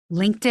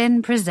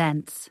LinkedIn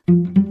presents.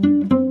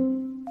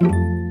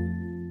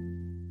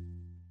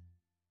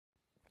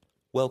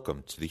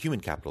 Welcome to the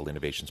Human Capital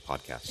Innovations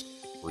Podcast.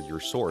 We're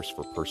your source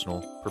for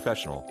personal,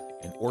 professional,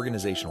 and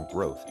organizational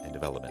growth and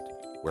development,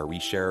 where we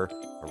share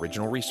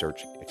original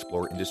research,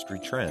 explore industry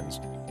trends,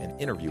 and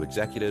interview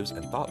executives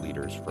and thought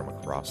leaders from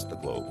across the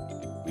globe.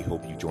 We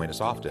hope you join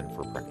us often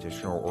for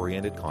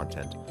practitioner-oriented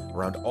content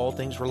around all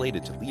things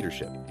related to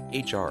leadership,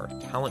 HR,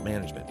 talent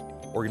management,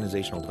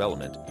 organizational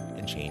development,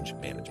 and change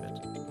management.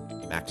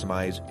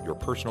 Maximize your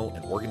personal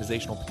and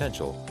organizational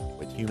potential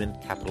with Human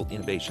Capital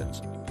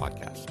Innovations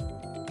Podcast.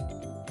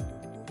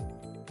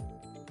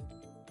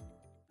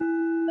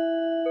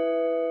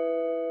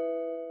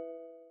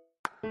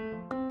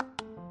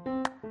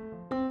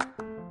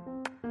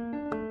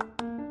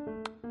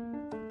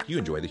 If you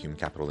enjoy the Human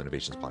Capital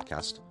Innovations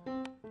Podcast,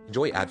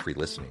 enjoy ad-free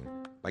listening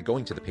by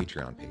going to the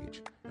Patreon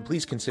page, and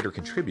please consider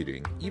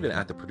contributing even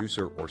at the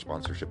producer or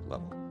sponsorship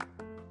level.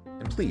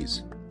 And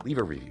please leave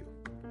a review.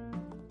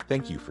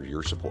 Thank you for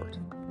your support.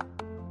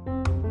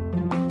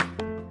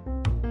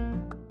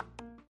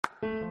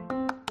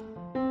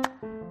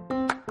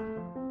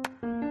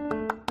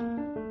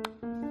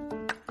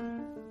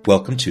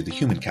 Welcome to the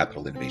Human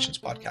Capital Innovations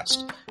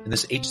Podcast. In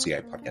this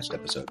HCI podcast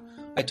episode,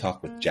 I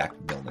talk with Jack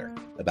Milner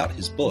about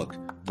his book,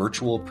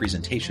 Virtual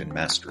Presentation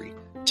Mastery: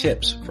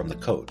 Tips from the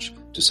Coach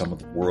to Some of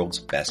the World's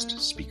Best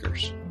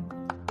Speakers.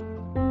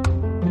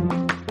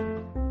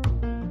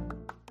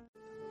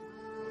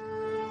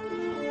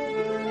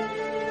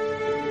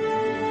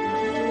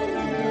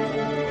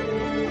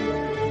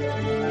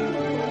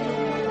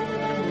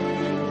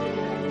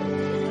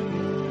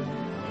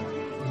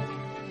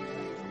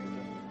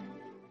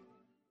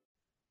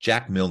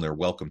 Jack Milner,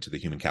 welcome to the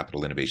Human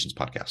Capital Innovations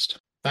Podcast.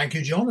 Thank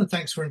you, John, and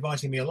thanks for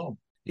inviting me along.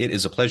 It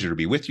is a pleasure to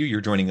be with you.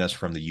 You're joining us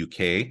from the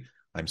UK.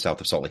 I'm south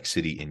of Salt Lake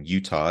City in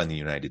Utah in the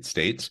United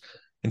States.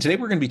 And today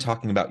we're going to be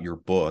talking about your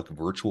book,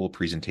 Virtual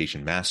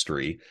Presentation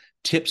Mastery: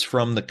 Tips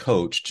from the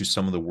Coach to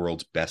Some of the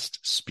World's Best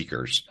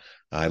Speakers.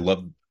 I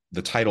love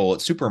the title.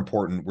 It's super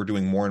important. We're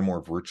doing more and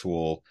more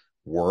virtual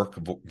work,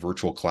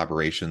 virtual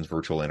collaborations,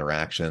 virtual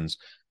interactions,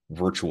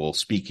 virtual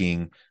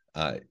speaking.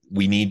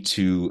 We need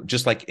to,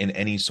 just like in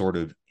any sort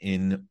of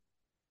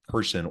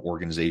in-person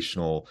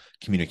organizational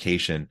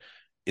communication,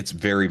 it's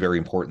very, very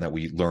important that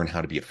we learn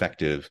how to be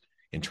effective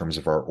in terms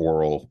of our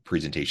oral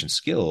presentation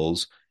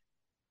skills.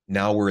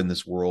 Now we're in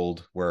this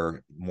world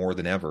where more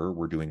than ever,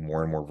 we're doing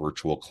more and more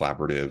virtual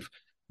collaborative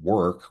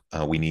work.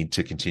 We need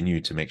to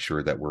continue to make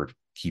sure that we're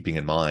keeping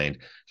in mind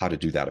how to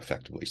do that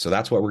effectively. So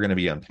that's what we're going to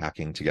be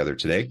unpacking together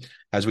today.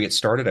 As we get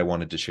started, I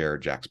wanted to share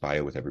Jack's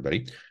bio with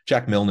everybody.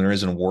 Jack Milner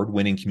is an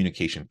award-winning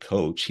communication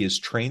coach. He has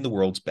trained the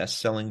world's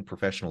best-selling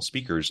professional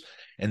speakers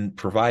and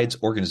provides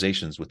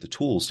organizations with the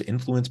tools to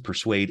influence,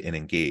 persuade, and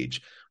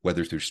engage,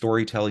 whether through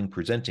storytelling,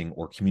 presenting,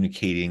 or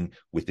communicating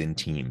within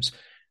teams.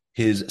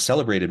 His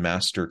celebrated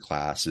master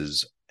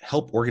classes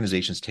help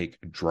organizations take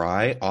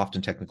dry,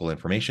 often technical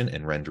information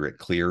and render it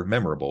clear,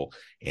 memorable,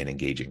 and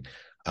engaging.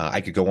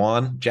 I could go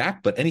on,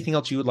 Jack, but anything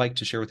else you would like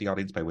to share with the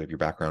audience by way of your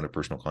background or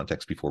personal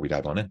context before we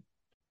dive on in?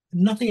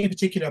 Nothing in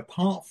particular,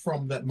 apart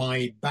from that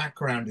my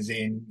background is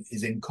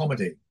in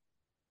comedy.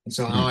 And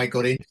so how I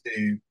got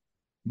into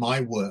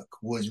my work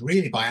was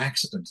really by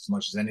accident as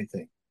much as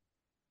anything.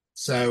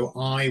 So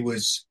I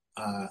was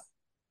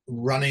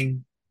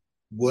running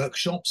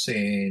workshops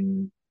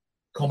in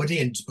comedy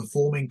and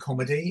performing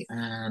comedy.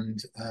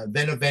 And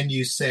then a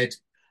venue said,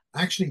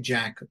 actually,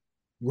 Jack,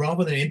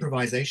 rather than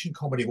improvisation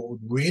comedy, what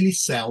would really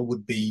sell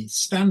would be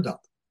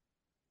stand-up.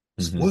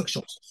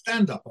 Workshops,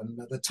 stand-up. And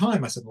at the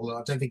time I said, well,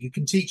 I don't think you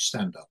can teach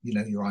stand-up. You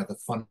know, you're either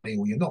funny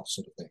or you're not,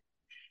 sort of thing.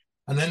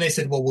 And then they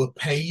said, well, we'll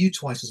pay you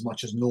twice as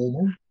much as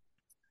normal.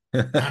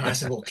 And I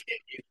said, well,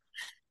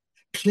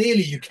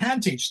 clearly you can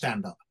teach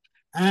stand-up.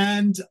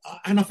 And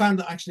I found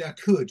that actually I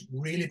could,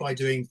 really, by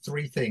doing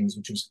three things,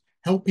 which was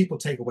help people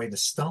take away the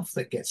stuff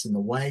that gets in the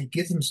way,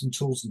 give them some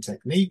tools and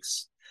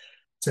techniques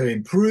to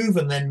improve,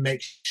 and then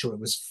make sure it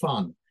was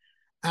fun.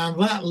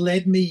 And that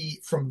led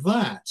me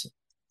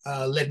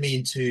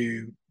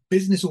into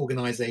business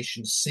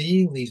organizations,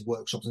 seeing these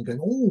workshops and going,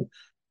 oh,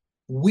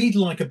 we'd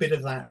like a bit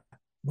of that.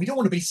 We don't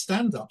want to be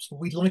stand-ups, but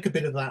we'd like a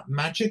bit of that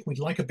magic. We'd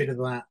like a bit of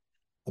that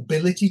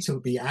ability to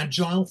be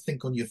agile,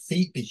 think on your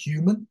feet, be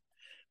human,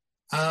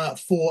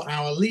 for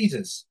our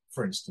leaders,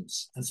 for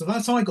instance. And so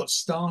that's how I got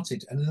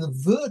started. And in the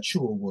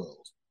virtual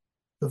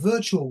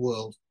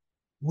world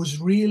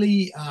was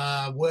really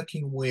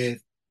working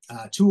with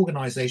two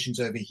organizations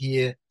over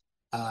here.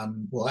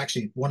 Well,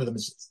 actually, one of them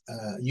is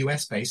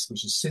US-based,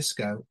 which is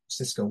Cisco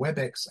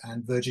WebEx,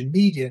 and Virgin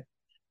Media.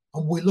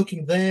 And we're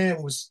looking there,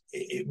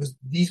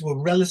 these were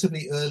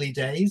relatively early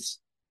days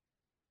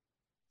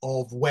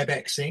of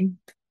WebExing,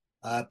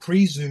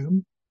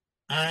 pre-Zoom.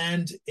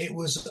 And it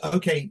was,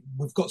 okay,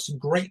 we've got some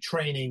great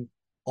training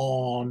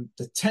on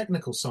the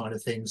technical side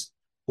of things,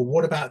 but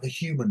what about the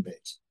human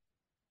bit?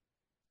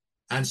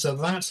 And so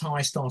that's how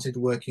I started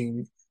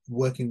working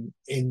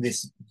in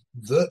this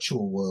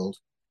virtual world,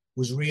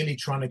 was really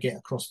trying to get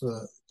across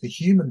the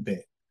human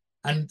bit.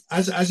 And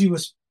as you were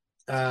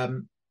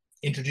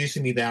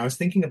introducing me there, I was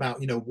thinking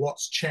about,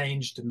 what's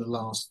changed in the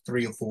last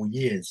 3 or 4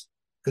 years.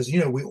 Because,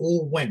 we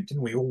all went,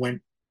 didn't we? All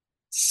went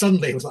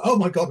suddenly. It was like, oh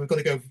my God, we've got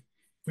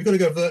to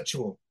go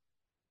virtual.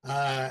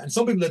 And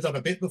some people had done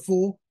a bit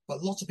before,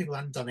 but lots of people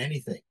hadn't done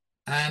anything.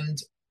 And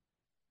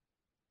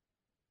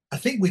I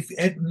think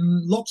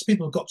lots of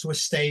people have got to a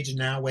stage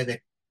now where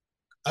they're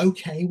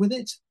okay with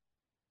it.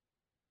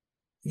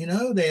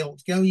 They'll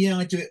go, yeah,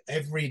 I do it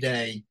every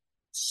day,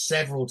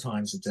 several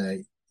times a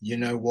day. You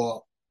know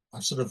what?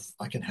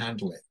 I can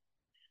handle it.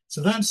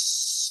 So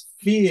that's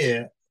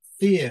fear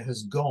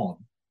has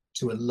gone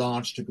to a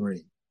large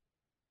degree.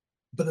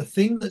 But the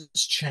thing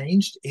that's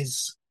changed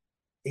is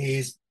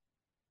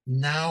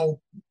now,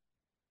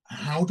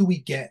 how do we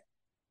get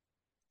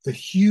the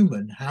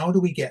human? How do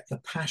we get the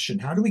passion?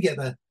 How do we get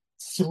the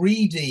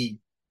 3D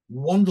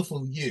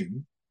wonderful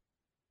you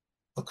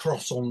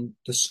across on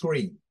the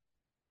screen?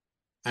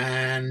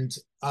 And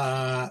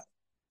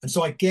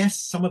so I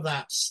guess some of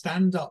that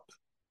stand up,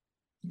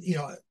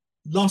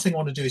 last thing I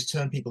want to do is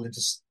turn people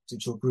into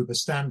a group of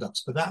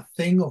stand-ups, but that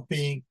thing of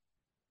being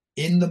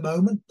in the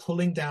moment,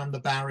 pulling down the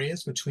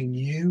barriers between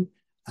you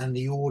and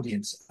the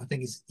audience, I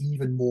think is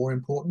even more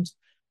important.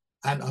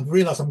 And I've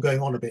realized I'm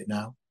going on a bit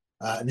now,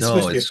 and it's No,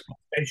 supposed to be it's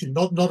a conversation,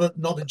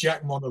 not a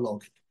Jack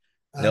monologue.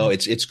 no,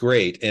 it's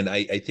great. And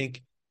I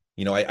think,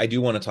 I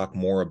do want to talk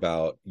more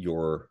about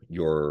your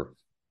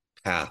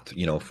path,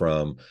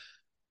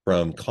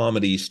 from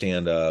comedy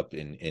stand up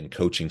and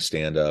coaching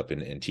stand up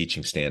and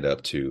teaching stand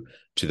up to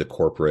the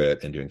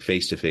corporate and doing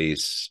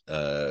face-to-face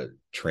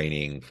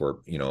training for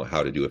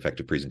how to do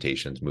effective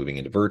presentations, moving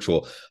into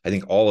virtual. I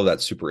think all of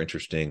that's super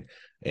interesting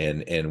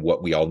and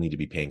what we all need to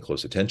be paying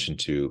close attention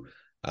to.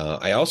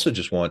 I also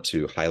just want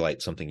to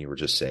highlight something you were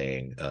just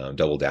saying,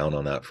 double down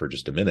on that for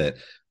just a minute,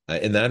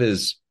 and that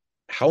is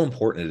how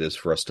important it is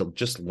for us to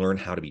just learn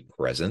how to be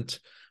present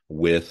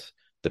with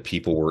the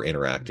people we're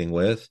interacting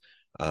with.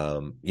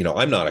 I'm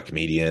not a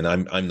comedian.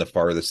 I'm the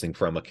farthest thing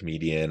from a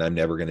comedian. I'm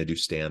never going to do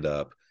stand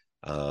up.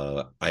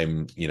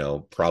 I'm,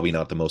 probably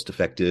not the most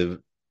effective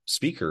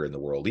speaker in the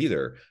world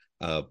either.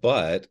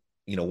 But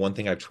one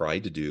thing I've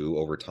tried to do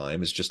over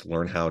time is just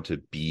learn how to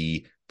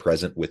be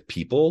present with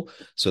people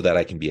so that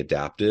I can be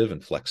adaptive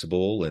and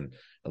flexible and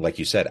like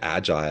you said,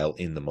 agile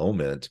in the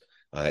moment.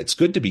 It's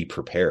good to be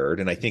prepared.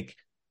 And I think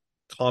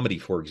comedy,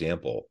 for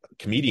example,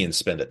 comedians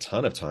spend a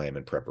ton of time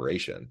in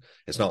preparation.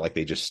 It's not like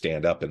they just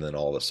stand up and then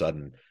all of a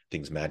sudden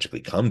things magically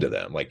come to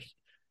them. Like,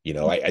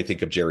 I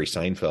think of Jerry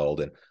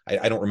Seinfeld, and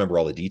I don't remember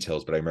all the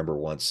details, but I remember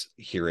once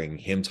hearing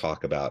him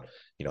talk about,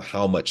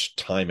 how much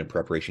time and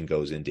preparation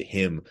goes into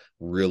him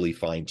really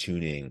fine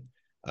tuning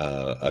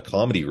a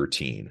comedy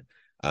routine.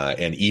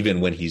 And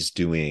even when he's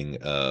doing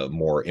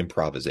more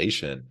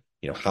improvisation,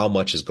 how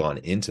much has gone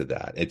into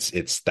that.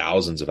 It's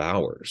thousands of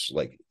hours.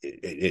 Like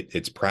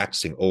it's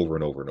practicing over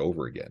and over and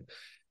over again.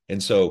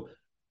 And so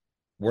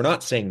we're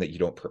not saying that you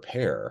don't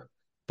prepare,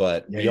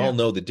 but we all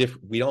know the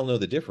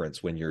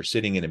difference when you're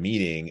sitting in a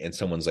meeting and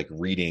someone's like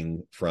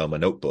reading from a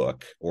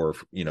notebook or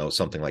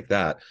something like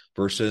that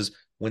versus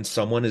when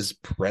someone is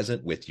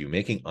present with you,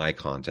 making eye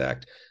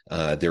contact.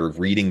 They're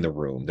reading the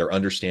room, they're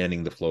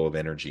understanding the flow of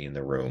energy in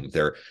the room.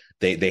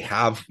 They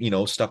have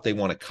stuff they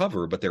want to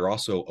cover, but they're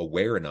also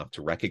aware enough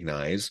to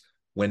recognize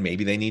when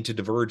maybe they need to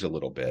diverge a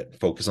little bit,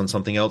 focus on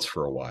something else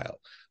for a while.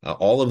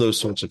 All of those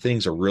sorts of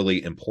things are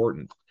really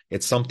important.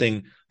 It's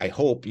something I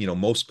hope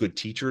most good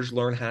teachers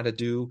learn how to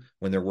do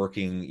when they're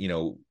working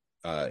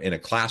in a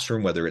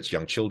classroom, whether it's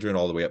young children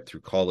all the way up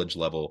through college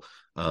level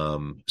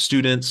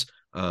students.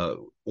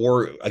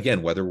 Or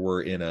again, whether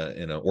we're in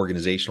an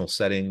organizational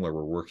setting where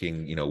we're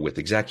working, with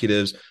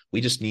executives, we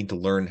just need to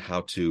learn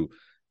how to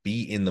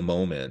be in the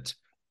moment.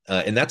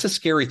 And that's a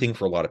scary thing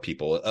for a lot of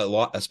people,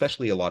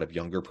 especially a lot of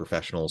younger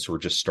professionals who are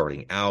just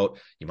starting out.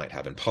 You might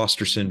have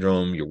imposter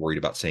syndrome. You're worried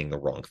about saying the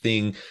wrong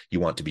thing. You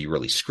want to be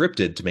really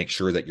scripted to make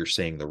sure that you're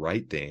saying the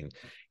right thing.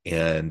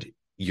 And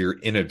you're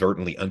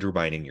inadvertently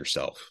undermining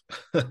yourself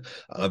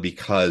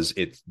because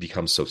it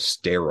becomes so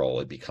sterile,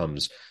 it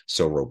becomes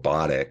so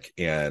robotic,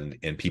 and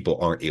people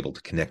aren't able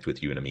to connect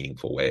with you in a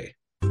meaningful way.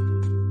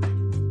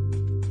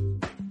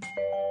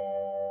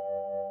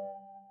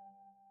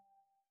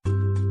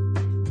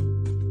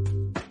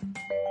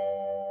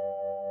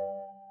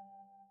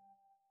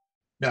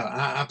 No,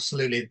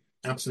 absolutely,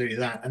 absolutely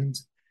that. And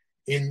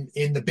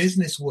in the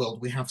business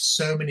world, we have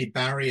so many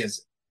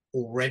barriers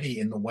already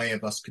in the way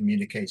of us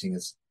communicating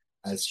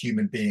as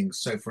human beings.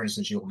 So, for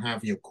instance, you'll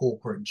have your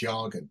corporate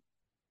jargon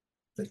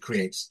that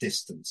creates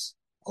distance,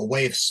 a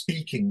way of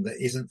speaking that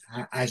isn't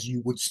as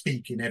you would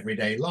speak in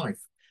everyday life.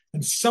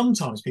 And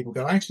sometimes people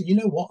go, actually, you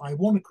know what? I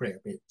want to create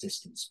a bit of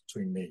distance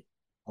between me.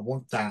 I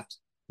want that.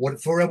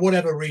 For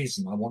whatever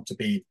reason, I want to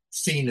be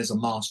seen as a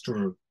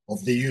master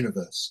of the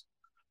universe.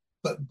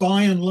 But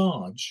by and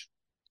large,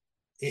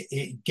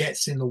 it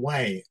gets in the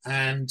way.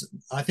 And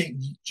I think,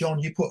 John,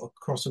 you put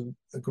across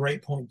a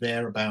great point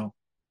there about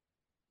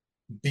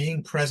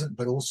being present,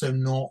 but also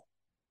not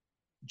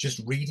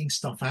just reading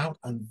stuff out.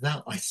 And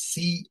that I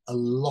see a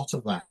lot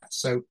of that.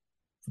 So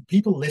for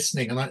people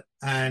listening,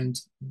 and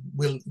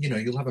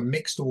you'll have a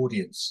mixed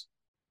audience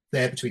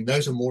there between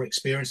those who are more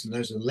experienced and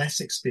those who are less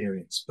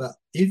experienced. But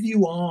if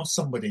you are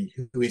somebody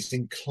who is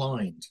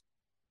inclined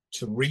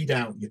to read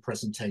out your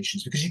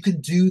presentations, because you can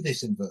do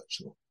this in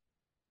virtual,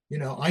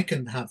 I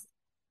can have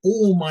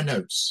all my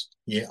notes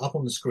here up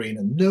on the screen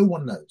and no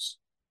one knows.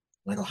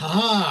 And I go,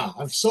 ha,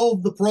 I've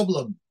solved the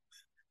problem.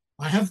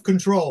 I have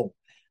control.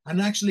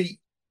 And actually,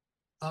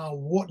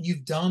 what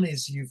you've done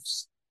is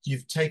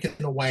you've taken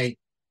away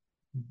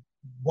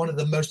one of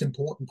the most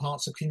important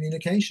parts of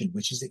communication,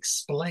 which is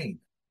explain,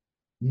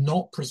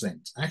 not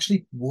present.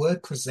 Actually,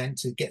 word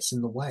presented gets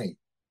in the way.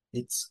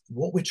 It's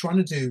what we're trying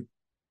to do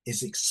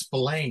is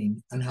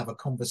explain and have a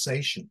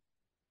conversation.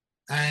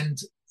 And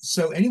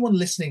so anyone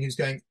listening who's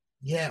going,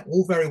 yeah,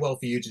 all very well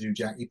for you to do,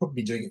 Jack. You've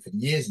probably been doing it for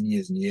years and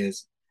years and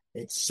years,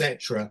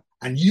 etc.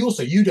 And you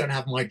don't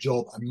have my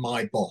job and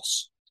my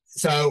boss.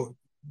 So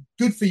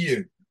good for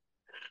you.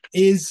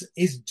 Is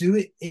do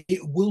it. It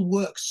will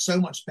work so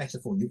much better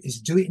for you. Is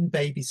do it in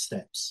baby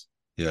steps.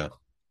 Yeah.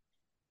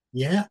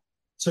 Yeah.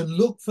 So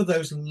look for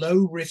those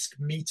low risk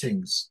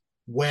meetings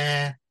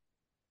where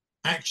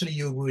actually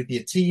you're with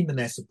your team and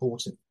they're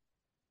supportive.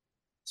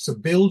 So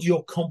build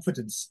your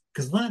confidence,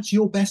 because that's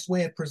your best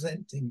way of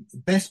presenting,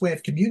 best way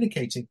of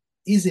communicating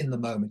is in the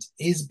moment,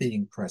 is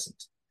being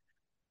present.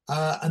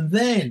 And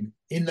then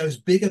in those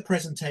bigger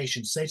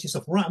presentations, say to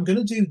yourself, right, I'm going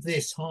to do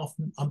this half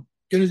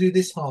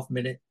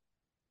minute,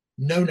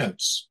 no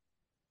notes,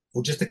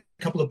 or just a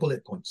couple of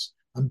bullet points,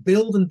 and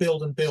build and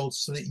build and build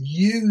so that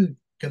you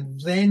can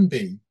then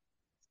be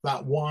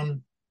that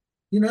one,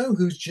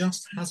 who's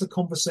just has a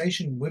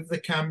conversation with the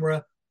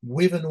camera,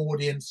 with an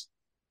audience,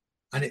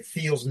 and it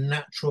feels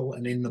natural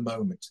and in the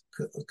moment.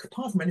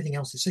 Apart from anything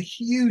else, it's a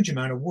huge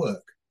amount of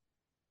work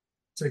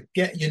to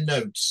get your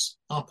notes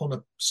up on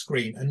a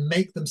screen and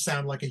make them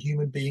sound like a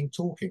human being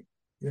talking,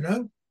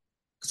 Because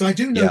I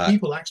do know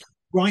people actually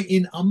write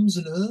in ums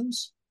and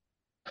ums.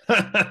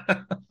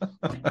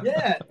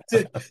 Yeah,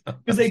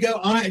 because they go,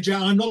 I'm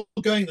not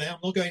going there. I'm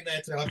not going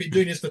there today. I've been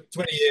doing this for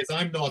 20 years.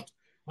 I'm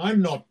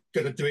not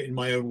going to do it in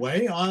my own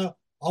way.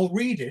 I'll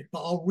read it, but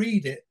I'll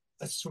read it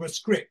from a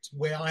script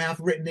where I have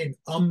written in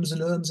ums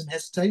and ums and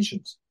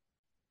hesitations.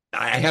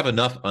 I have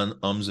enough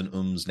ums and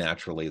ums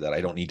naturally that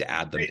I don't need to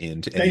add them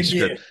into any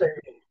script.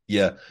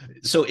 Yeah.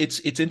 So it's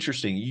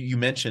interesting. You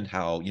mentioned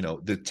how,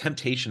 the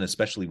temptation,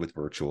 especially with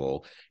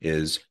virtual,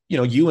 is,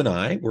 you and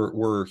I,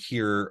 we're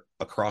here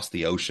across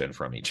the ocean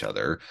from each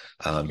other.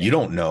 You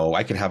don't know.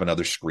 I could have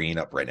another screen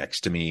up right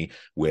next to me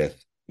with,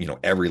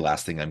 every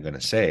last thing I'm going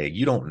to say.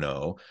 You don't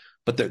know.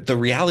 But the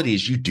reality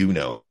is you do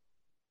know.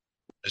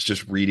 It's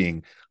just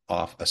reading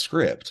off a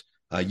script.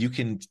 You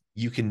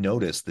can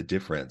notice the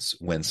difference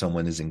when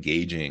someone is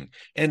engaging.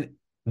 And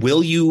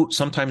will you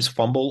sometimes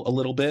fumble a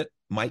little bit?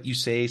 Might you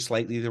say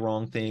slightly the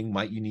wrong thing?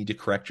 Might you need to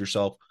correct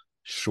yourself?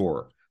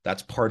 Sure.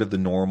 That's part of the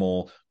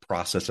normal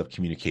process of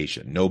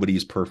communication. Nobody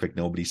is perfect.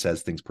 Nobody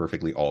says things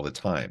perfectly all the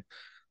time.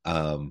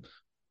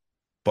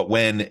 But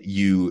when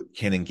you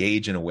can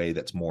engage in a way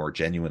that's more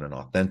genuine and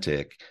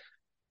authentic,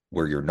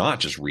 where you're not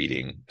just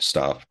reading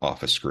stuff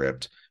off a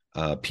script,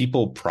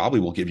 people probably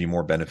will give you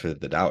more benefit of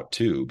the doubt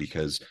too,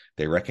 because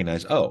they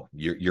recognize, oh,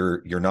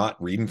 you're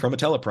not reading from a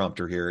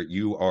teleprompter here.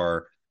 You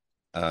are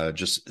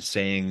just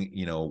saying,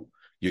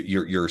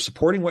 you're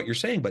supporting what you're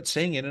saying, but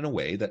saying it in a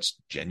way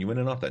that's genuine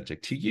and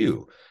authentic to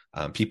you.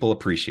 People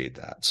appreciate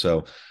that.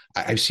 So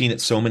I've seen it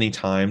so many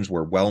times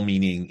where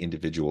well-meaning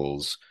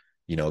individuals,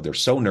 they're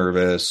so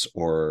nervous,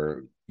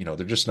 or,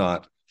 they're just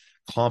not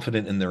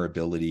confident in their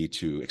ability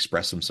to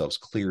express themselves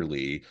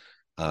clearly.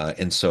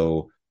 And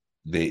so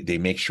they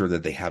make sure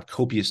that they have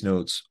copious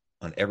notes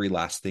on every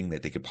last thing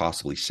that they could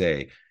possibly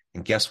say.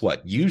 And guess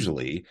what?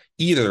 Usually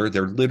either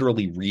they're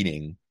literally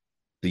reading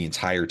the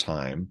entire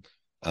time,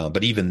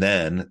 but even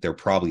then they're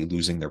probably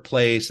losing their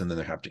place, and then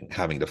they're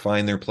having to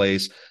find their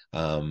place.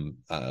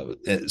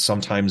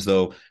 Sometimes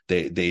though,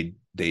 they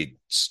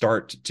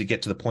start to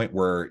get to the point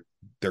where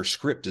their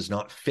script does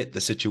not fit the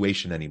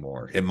situation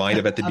anymore. It might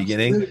have at the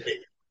beginning,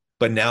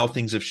 but now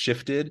things have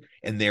shifted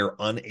and they're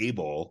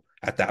unable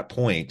at that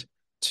point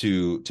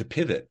to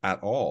pivot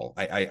at all.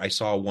 I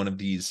saw one of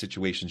these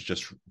situations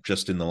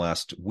just in the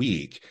last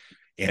week,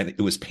 and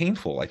it was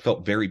painful. I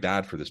felt very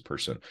bad for this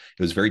person.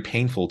 It was very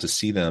painful to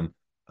see them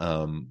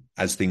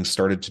as things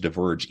started to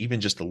diverge, even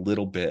just a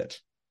little bit,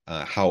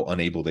 how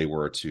unable they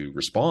were to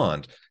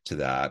respond to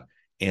that.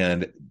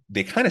 And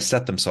they kind of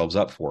set themselves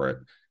up for it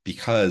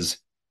because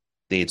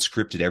they had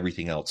scripted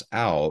everything else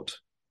out,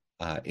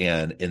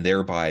 and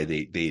thereby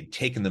they'd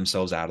taken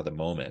themselves out of the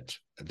moment.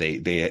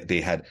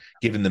 They had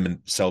given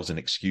themselves an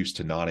excuse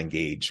to not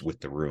engage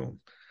with the room,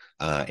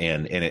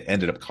 and it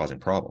ended up causing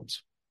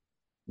problems.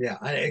 Yeah,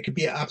 and it could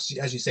be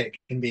absolutely, as you say, it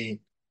can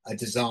be a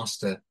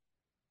disaster,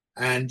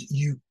 and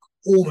you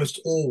almost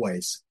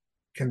always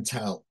can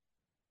tell.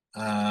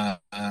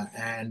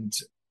 And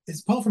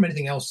it's apart from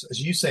anything else, as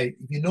you say,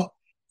 if you're not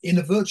in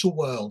a virtual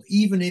world,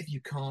 even if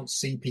you can't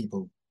see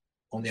people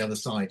on the other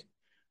side,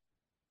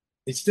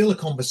 it's still a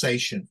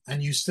conversation,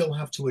 and you still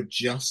have to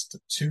adjust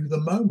to the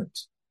moment.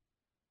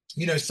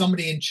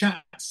 Somebody in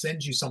chat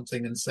sends you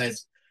something and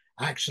says,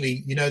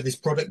 actually, this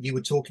product you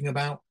were talking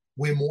about,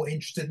 we're more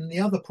interested in the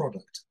other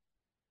product.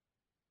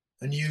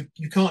 And you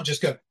can't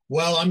just go,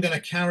 well, I'm going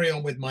to carry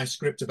on with my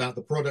script about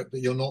the product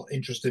that you're not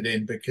interested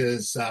in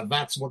because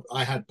that's what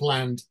I had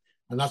planned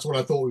and that's what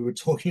I thought we were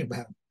talking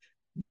about.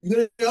 You're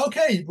going to go,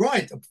 okay,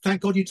 right.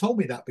 Thank God you told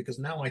me that, because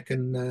now I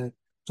can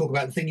talk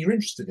about the thing you're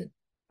interested in.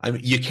 I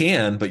mean, you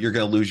can, but you're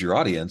going to lose your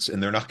audience,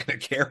 and they're not going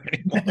to care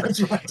anymore. That's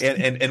right.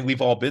 And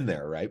we've all been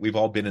there, right? We've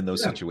all been in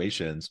those Yeah.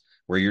 situations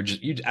where you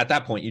at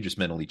that point you just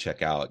mentally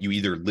check out. You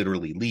either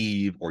literally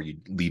leave, or you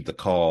leave the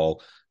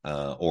call,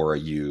 or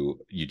you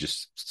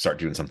just start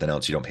doing something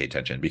else. You don't pay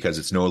attention because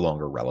it's no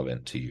longer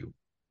relevant to you.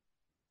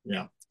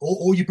 Yeah.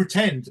 Or you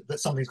pretend that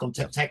something's gone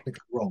technically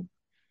wrong.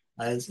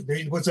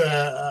 There was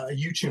a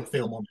YouTube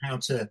film on how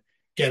to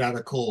get out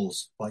of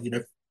calls by,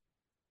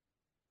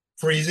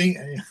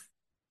 freezing,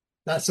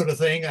 that sort of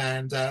thing,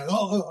 and and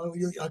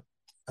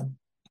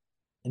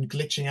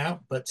glitching out.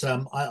 But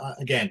I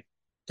again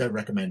don't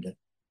recommend it.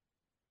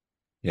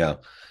 Yeah.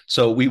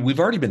 So we've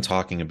already been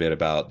talking a bit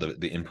about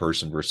the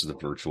in-person versus the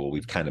virtual.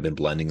 We've kind of been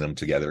blending them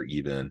together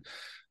even.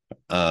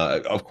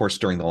 Of course,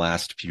 during the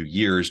last few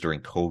years,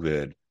 during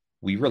COVID,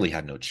 we really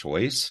had no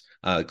choice.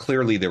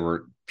 Clearly, there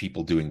were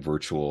people doing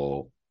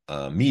virtual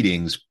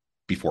meetings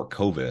before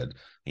COVID.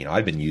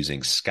 I've been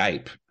using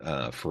Skype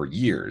for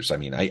years. I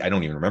mean, I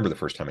don't even remember the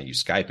first time I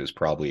used Skype. It was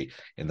probably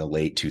in the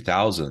late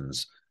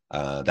 2000s.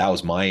 That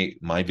was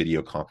my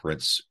video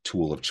conference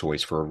tool of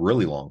choice for a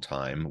really long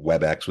time.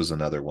 WebEx was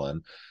another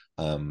one.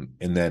 And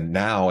then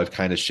now I've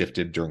kind of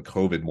shifted during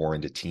COVID more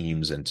into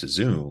Teams and to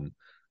Zoom.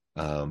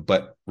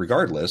 But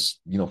regardless,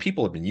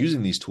 people have been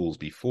using these tools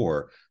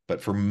before,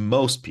 but for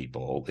most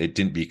people, it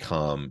didn't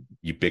become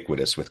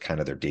ubiquitous with kind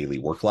of their daily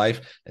work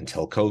life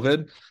until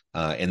COVID.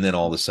 And then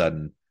all of a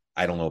sudden,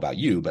 I don't know about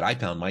you, but I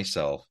found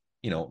myself,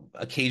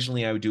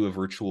 occasionally I would do a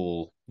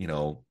virtual,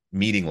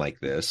 meeting like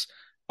this.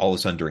 All of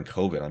a sudden during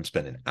COVID, I'm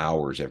spending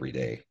hours every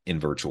day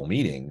in virtual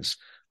meetings.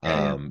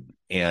 Yeah.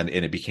 And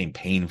it became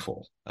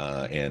painful.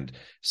 And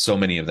so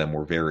many of them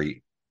were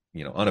very,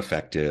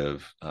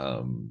 ineffective.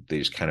 They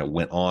just kind of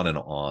went on and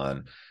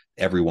on.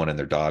 Everyone and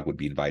their dog would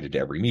be invited to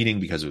every meeting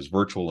because it was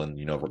virtual and,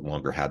 no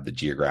longer had the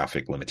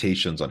geographic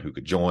limitations on who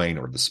could join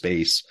or the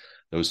space,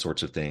 those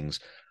sorts of things.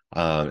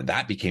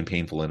 That became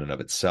painful in and of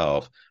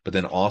itself. But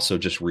then also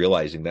just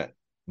realizing that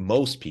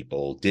most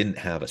people didn't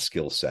have a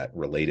skill set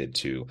related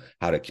to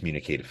how to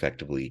communicate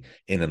effectively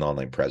in an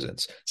online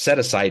presence. Set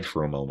aside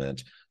for a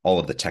moment all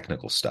of the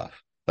technical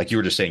stuff. Like you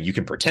were just saying, you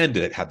can pretend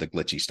to have the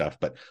glitchy stuff,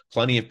 but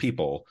plenty of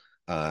people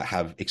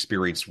have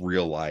experienced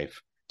real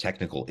life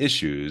technical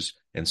issues.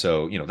 And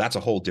so, that's a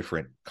whole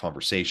different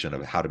conversation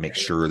of how to make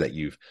sure that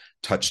you've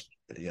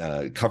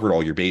covered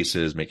all your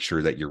bases, make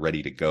sure that you're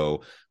ready to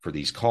go for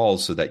these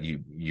calls so that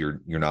you're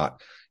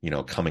not,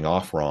 coming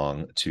off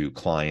wrong to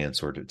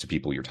clients or to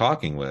people you're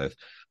talking with.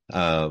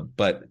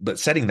 But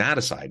setting that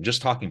aside,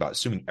 just talking about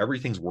assuming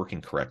everything's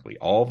working correctly,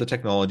 all of the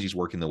technology is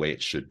working the way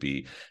it should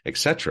be,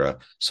 etc.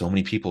 So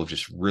many people have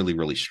just really,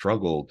 really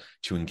struggled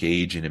to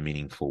engage in a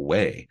meaningful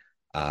way.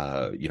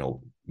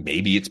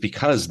 Maybe it's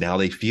because now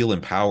they feel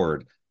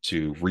empowered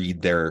to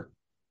read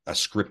a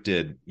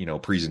scripted,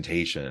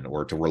 presentation,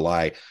 or to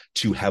rely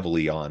too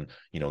heavily on,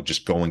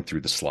 just going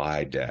through the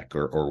slide deck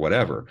or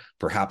whatever.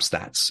 Perhaps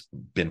that's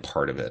been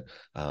part of it.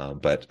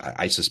 But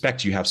I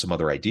suspect you have some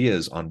other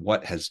ideas on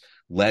what has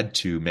led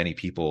to many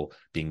people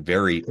being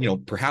very,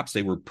 perhaps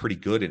they were pretty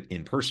good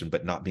in person,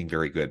 but not being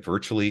very good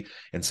virtually.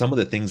 And some of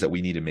the things that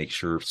we need to make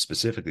sure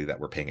specifically that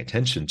we're paying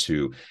attention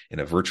to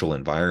in a virtual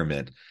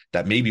environment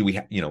that maybe we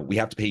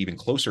have to pay even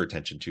closer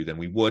attention to than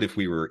we would if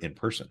we were in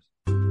person.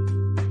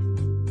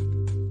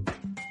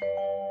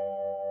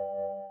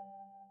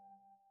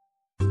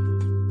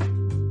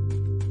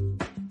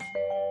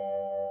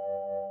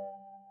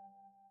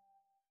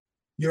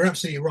 You're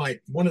absolutely right.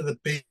 One of the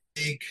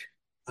big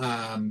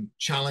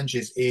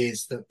challenges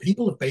is that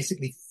people have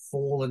basically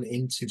fallen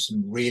into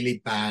some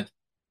really bad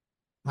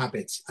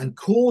habits, and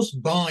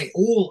caused by,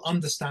 all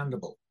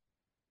understandable.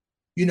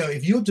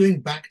 If you're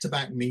doing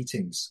back-to-back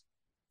meetings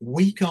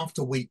week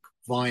after week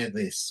via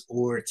this,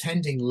 or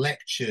attending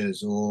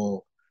lectures,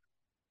 or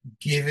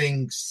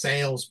giving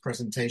sales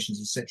presentations,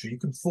 etc., you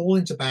can fall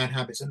into bad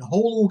habits, and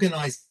whole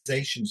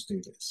organizations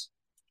do this.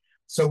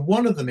 So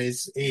one of them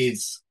is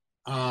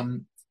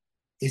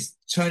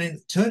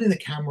turning the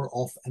camera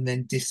off and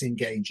then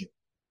disengaging.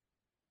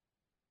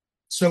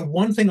 So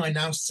one thing I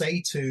now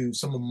say to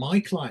some of my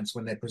clients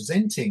when they're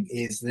presenting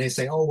is they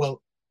say, oh,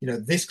 well,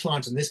 this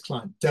client and this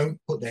client don't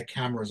put their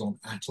cameras on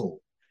at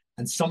all.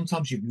 And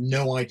sometimes you've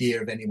no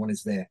idea if anyone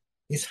is there.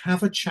 Is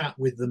have a chat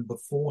with them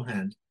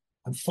beforehand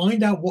and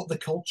find out what the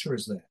culture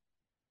is there.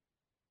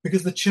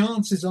 Because the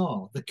chances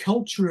are the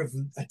culture of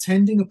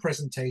attending a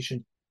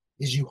presentation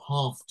is you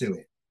half do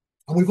it.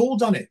 And we've all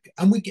done it.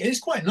 And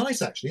it's quite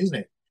nice, actually, isn't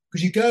it?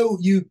 Because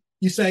you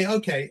say,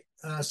 okay,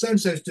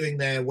 so-and-so's doing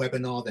their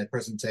webinar, their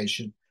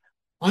presentation.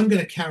 I'm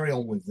going to carry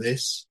on with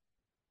this.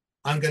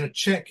 I'm going to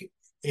check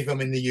if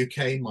I'm in the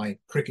UK, my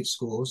cricket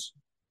scores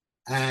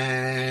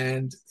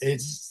and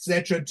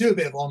etc. Do a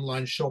bit of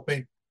online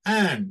shopping,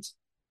 and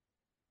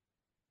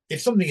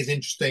if something is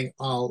interesting,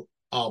 I'll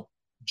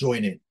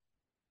join in.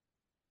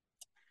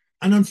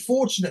 And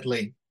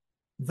unfortunately,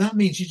 that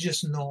means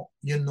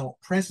you're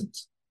not present.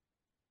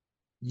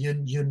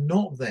 You're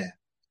not there.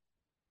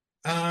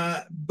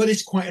 But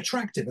it's quite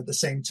attractive at the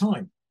same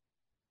time.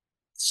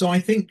 So I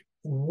think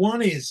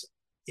one is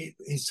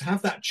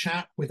have that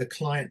chat with a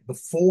client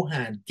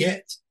beforehand,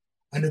 get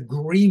an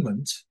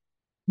agreement,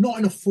 not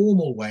in a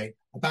formal way,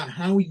 about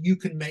how you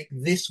can make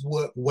this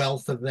work well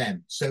for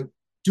them. So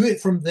do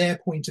it from their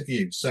point of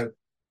view. So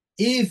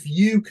if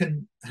you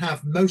can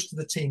have most of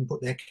the team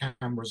put their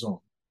cameras on,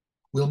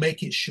 we'll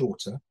make it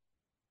shorter.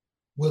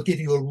 We'll give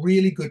you a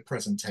really good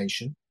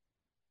presentation,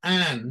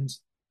 and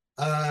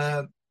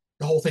the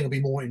whole thing will be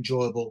more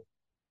enjoyable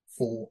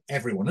for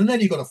everyone. And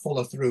then you've got to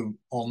follow through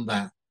on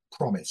that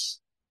promise.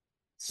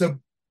 So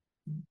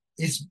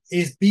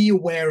is be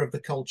aware of the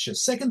culture.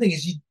 Second thing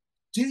is,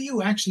 do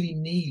you actually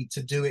need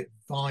to do it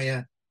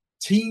via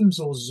Teams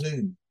or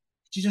Zoom?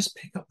 Did you just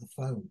pick up the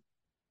phone?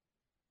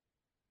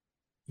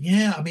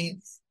 Yeah, I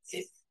mean,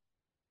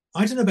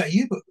 I don't know about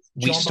you, but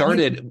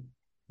John,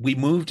 we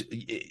moved.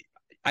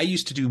 I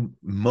used to do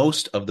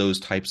most of those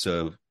types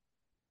of,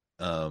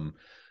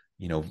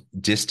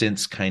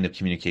 distance kind of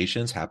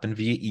communications happen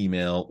via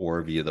email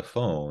or via the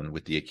phone,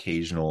 with the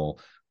occasional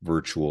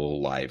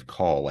virtual live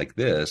call like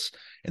this.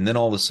 And then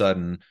all of a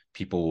sudden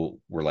people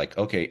were like,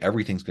 okay,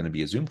 everything's going to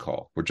be a Zoom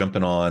call. We're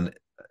jumping on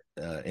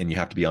and you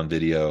have to be on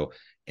video,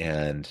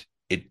 and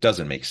it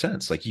doesn't make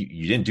sense. Like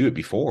you didn't do it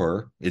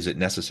before. Is it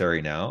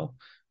necessary now?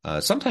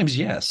 Sometimes,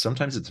 yes.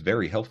 Sometimes it's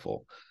very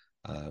helpful.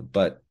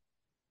 But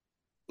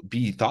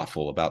be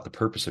thoughtful about the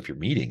purpose of your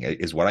meeting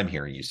is what I'm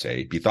hearing you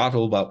say. Be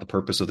thoughtful about the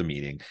purpose of the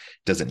meeting.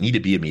 Does it need to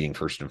be a meeting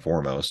first and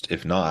foremost?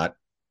 If not,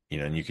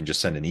 and you can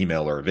just send an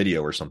email or a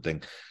video or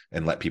something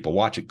and let people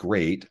watch it.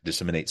 Great.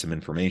 Disseminate some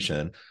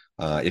information.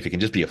 If it can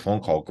just be a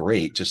phone call,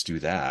 great. Just do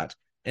that.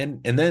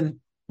 And then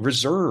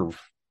reserve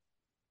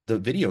the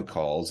video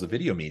calls, the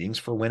video meetings,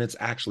 for when it's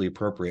actually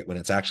appropriate, when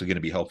it's actually going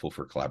to be helpful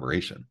for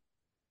collaboration.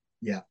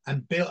 Yeah,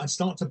 and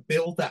start to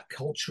build that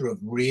culture of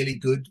really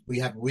good. We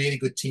have really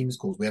good Teams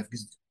calls. We have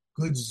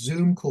good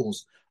Zoom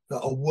calls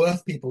that are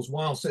worth people's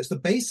while. So it's the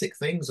basic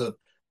things of,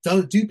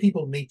 do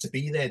people need to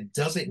be there?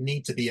 Does it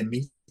need to be a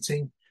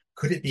meeting?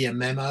 Could it be a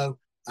memo?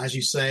 As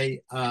you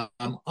say, I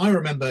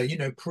remember,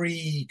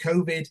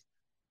 pre-COVID,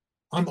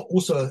 I'm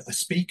also a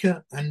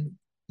speaker, and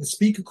the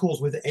speaker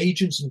calls with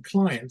agents and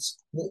clients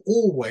were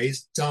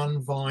always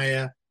done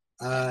via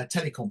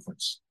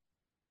teleconference.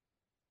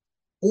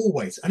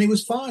 Always. And it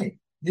was fine.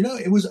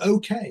 It was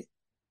okay.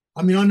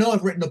 I mean, I know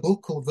I've written a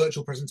book called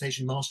Virtual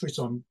Presentation Mastery,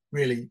 so I'm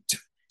really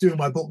doing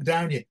my book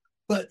down here,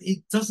 but it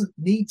doesn't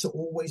need to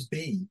always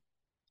be.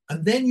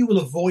 And then you will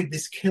avoid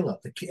this killer,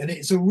 and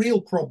it's a real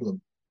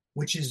problem,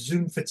 which is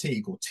Zoom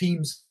fatigue or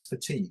Teams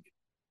fatigue.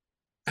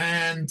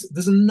 And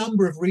there's a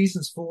number of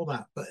reasons for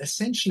that, but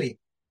essentially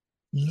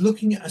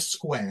looking at a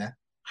square,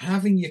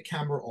 having your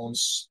camera on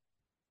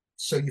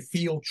so you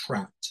feel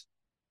trapped,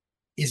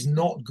 is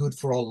not good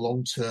for our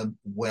long-term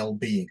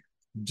well-being.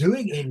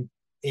 Doing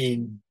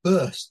in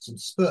bursts and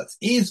spurts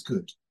is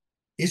good,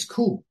 is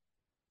cool,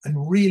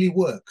 and really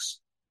works.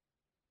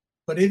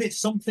 But if it's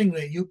something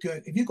that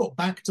if you've got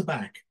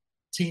back-to-back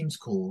Teams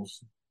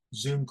calls,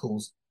 Zoom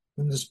calls,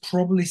 then there's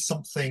probably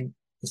something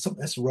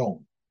that's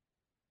wrong.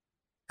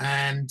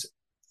 And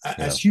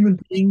as human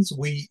beings,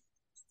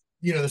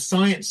 the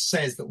science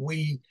says that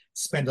we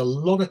spend a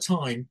lot of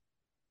time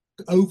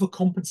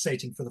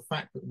overcompensating for the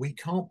fact that we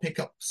can't pick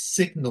up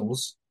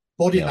signals,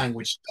 body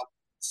language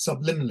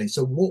subliminally.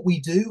 So what we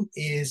do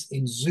is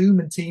in Zoom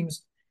and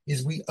Teams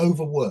is we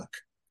overwork,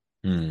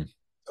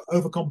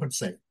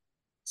 overcompensate.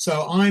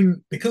 So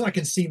because I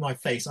can see my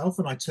face,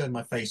 often I turn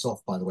my face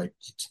off, by the way.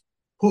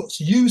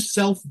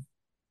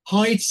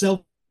 Hide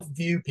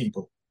self-view,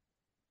 people.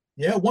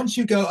 Yeah, once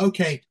you go,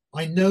 okay,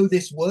 I know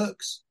this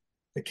works,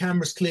 the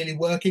camera's clearly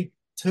working,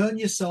 turn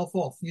yourself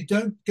off. You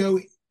don't go,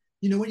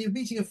 when you're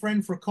meeting a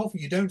friend for a coffee,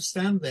 you don't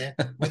stand there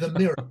with a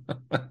mirror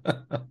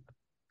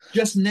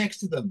just next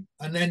to them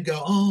and then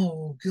go,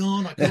 oh,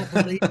 God, I can't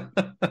believe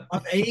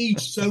I've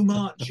aged so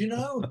much,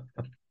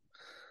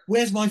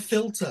 Where's my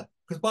filter?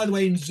 Because, by the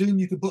way, in Zoom,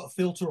 you can put a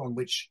filter on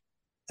which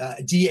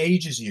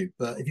de-ages you.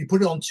 But if you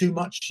put it on too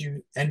much,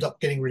 you end up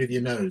getting rid of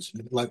your nose,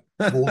 like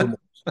Voldemort.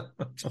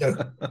 So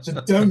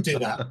don't do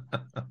that.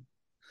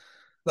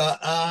 But,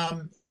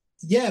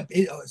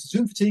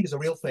 Zoom fatigue is a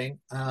real thing.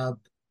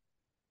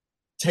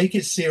 Take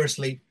it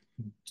seriously.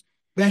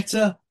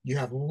 Better you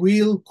have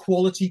real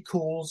quality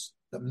calls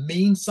that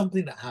mean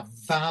something, that have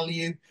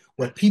value,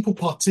 where people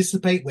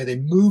participate, where they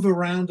move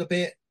around a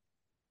bit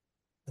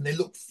and they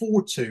look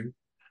forward to,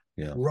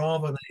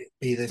 rather than it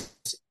be this,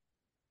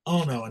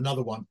 oh no,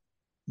 another one.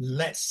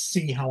 Let's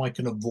see how I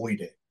can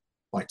avoid it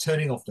by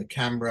turning off the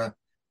camera,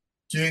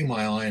 doing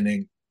my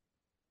ironing,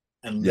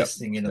 and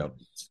listening in.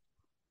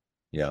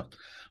 Yeah.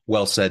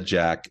 Well said,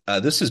 Jack.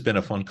 This has been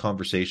a fun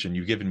conversation.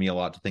 You've given me a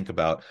lot to think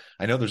about.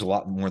 I know there's a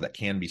lot more that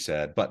can be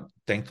said, but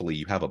thankfully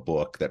you have a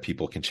book that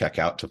people can check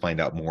out to find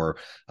out more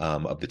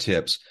of the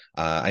tips.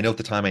 I know at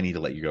the time I need to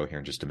let you go here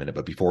in just a minute,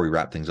 but before we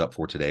wrap things up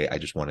for today, I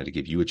just wanted to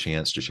give you a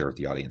chance to share with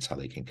the audience how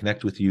they can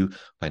connect with you,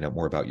 find out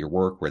more about your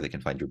work, where they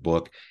can find your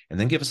book, and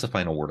then give us the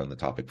final word on the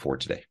topic for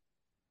today.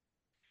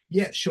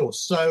 Yeah, sure.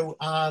 So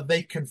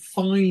they can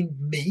find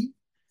me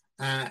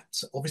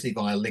obviously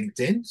via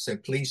LinkedIn. So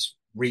please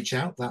reach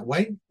out that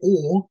way,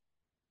 or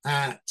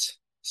at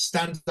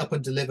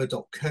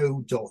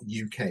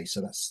standupanddeliver.co.uk.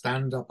 So that's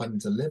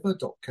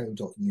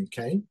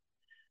standupanddeliver.co.uk.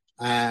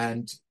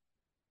 And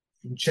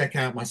you can check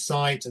out my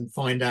site and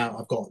find out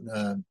I've got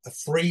a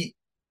free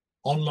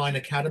online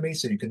academy.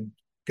 So you can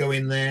go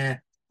in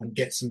there and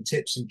get some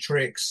tips and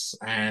tricks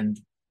and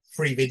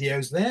free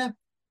videos there.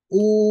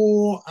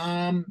 Or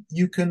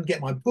you can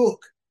get my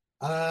book.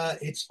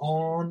 It's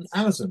on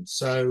Amazon.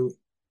 So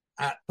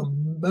at the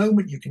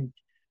moment, you can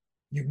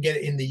get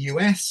it in the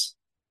US,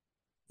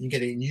 you can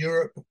get it in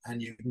Europe, and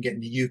you can get it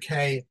in the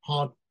UK,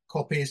 hard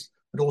copies,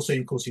 but also,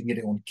 of course, you can get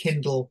it on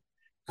Kindle.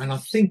 And I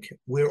think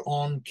we're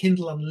on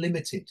Kindle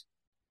Unlimited,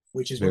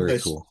 which is Very one of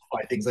those cool.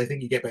 things. I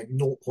think you get about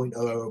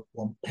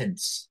 0.001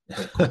 pence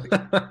per copy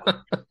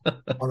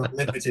on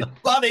Unlimited,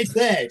 but it's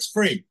there, it's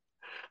free.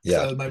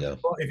 Yeah, So yeah.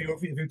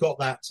 if you've got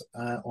that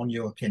on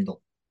your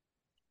Kindle.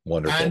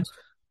 Wonderful. And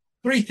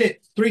three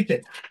tips.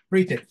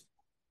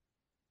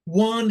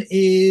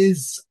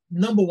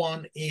 Number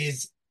one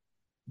is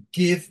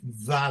give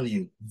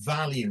value.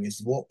 Value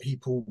is what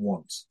people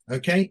want.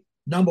 Okay.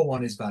 Number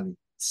one is value.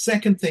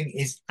 Second thing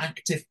is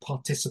active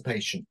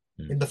participation.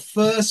 In the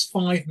first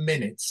 5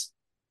 minutes,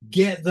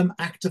 get them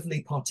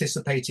actively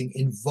participating,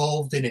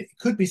 involved in it. It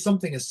could be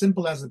something as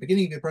simple as the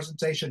beginning of your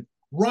presentation.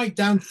 Write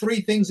down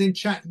 3 things in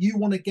chat you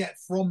want to get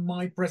from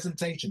my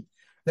presentation.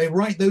 They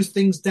write those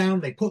things down.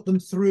 They put them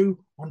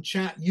through on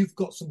chat. You've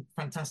got some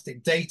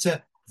fantastic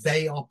data.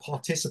 They are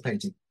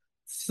participating.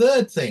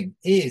 Third thing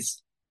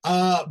is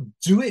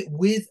do it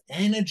with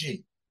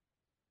energy.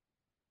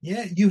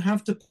 Yeah, you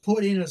have to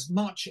put in as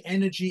much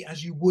energy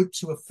as you would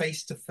to a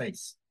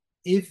face-to-face,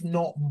 if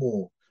not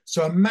more.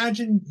 So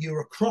imagine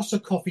you're across a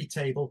coffee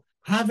table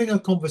having a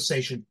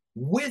conversation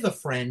with a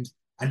friend,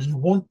 and you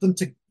want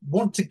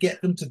to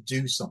get them to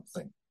do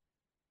something.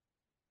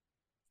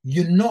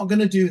 You're not going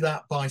to do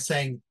that by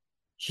saying,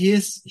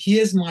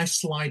 "Here's my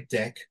slide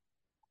deck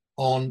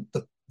on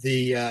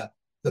the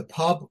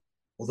pub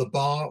or the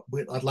bar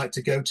I'd like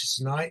to go to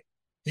tonight.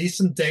 Here's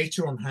some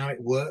data on how it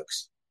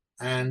works,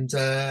 and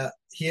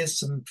here's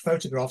some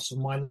photographs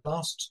from my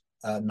last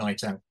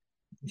night out."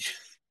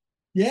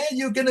 Yeah,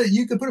 you can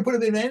put a bit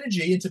of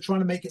energy into trying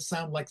to make it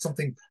sound like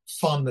something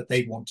fun that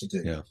they want to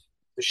do. Yeah.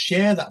 To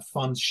share that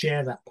fun,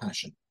 share that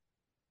passion.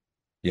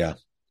 Yeah.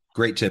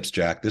 Great tips,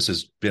 Jack. This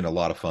has been a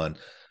lot of fun.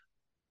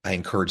 I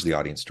encourage the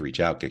audience to reach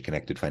out, get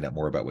connected, find out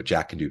more about what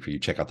Jack can do for you.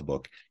 Check out the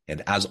book.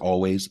 And as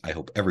always, I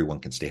hope everyone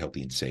can stay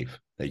healthy and safe,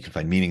 that you can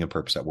find meaning and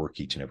purpose at work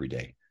each and every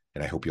day.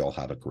 And I hope you all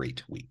have a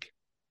great week.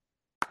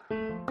 Do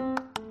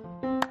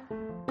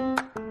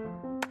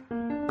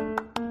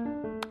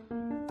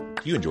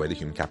you enjoy the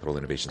Human Capital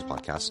Innovations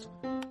podcast?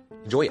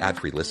 Enjoy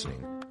ad-free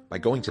listening by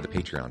going to the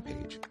Patreon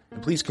page.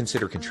 And please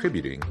consider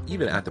contributing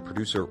even at the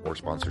producer or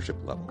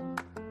sponsorship level.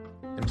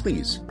 And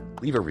please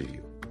leave a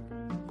review.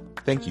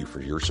 Thank you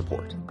for your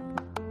support.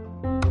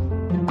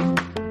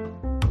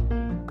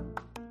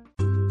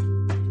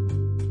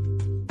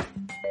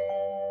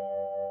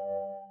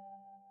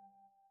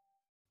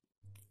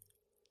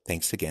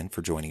 Thanks again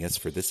for joining us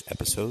for this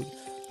episode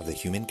of the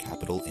Human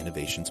Capital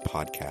Innovations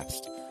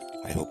podcast.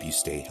 I hope you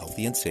stay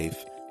healthy and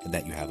safe and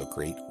that you have a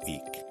great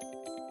week.